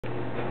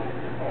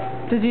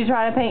Did you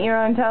try to paint your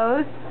own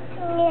toes?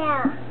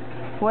 Yeah.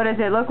 What does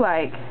it look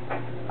like?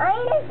 I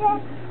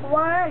just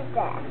want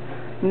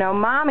this. No,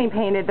 Mommy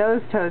painted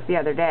those toes the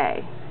other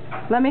day.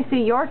 Let me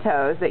see your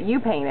toes that you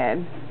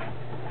painted.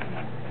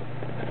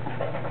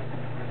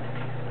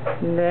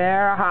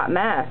 They're a hot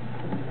mess.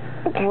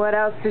 What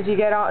else did you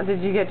get?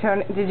 Did you get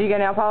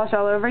nail polish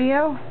all over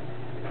you?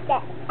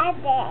 Yes, I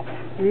did.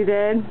 You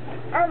did?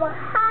 I'm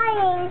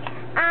hiding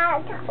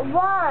at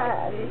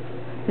one.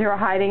 You were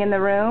hiding in the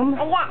room?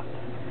 Yes,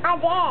 I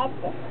did.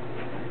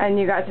 And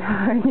you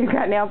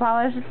got nail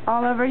polish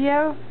all over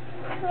you?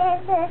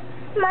 Yes,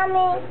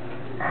 Mommy.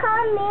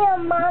 Come here,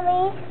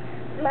 Mommy.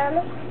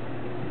 Mommy.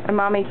 And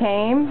Mommy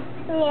came?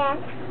 Yes.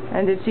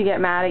 And did she get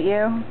mad at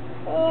you?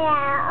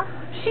 Yeah.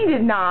 She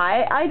did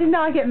not. I did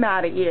not get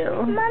mad at you.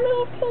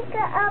 Mommy, pick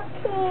her up,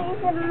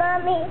 please.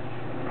 Mommy,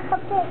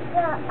 come pick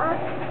her up.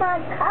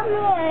 Come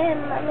here,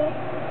 Mommy.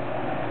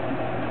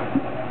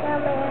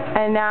 Mommy.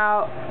 And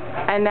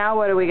now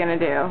what are we gonna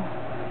do?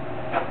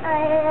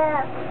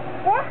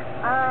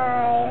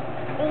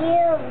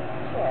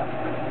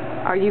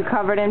 Are you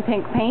covered in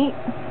pink paint?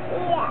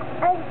 Yeah,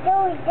 I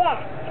do this.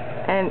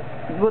 And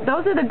well,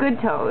 those are the good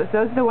toes.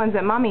 Those are the ones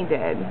that Mommy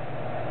did.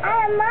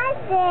 I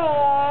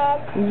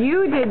did.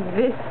 You did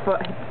this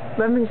foot.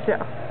 Let me show.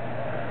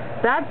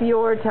 That's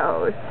your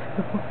toes.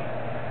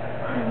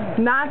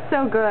 Not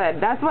so good.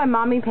 That's why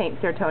Mommy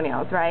paints your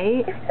toenails,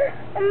 right?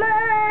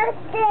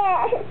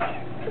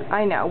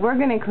 I know. We're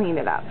going to clean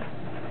it up.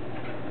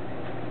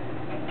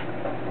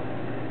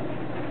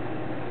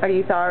 Are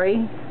you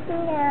sorry?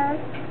 Yeah.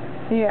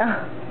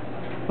 Yeah.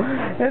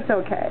 It's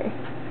okay.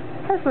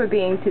 That's what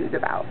being two's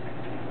about.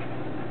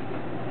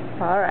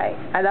 All right.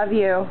 I love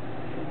you.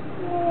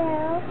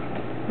 Yeah.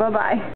 Bye-bye.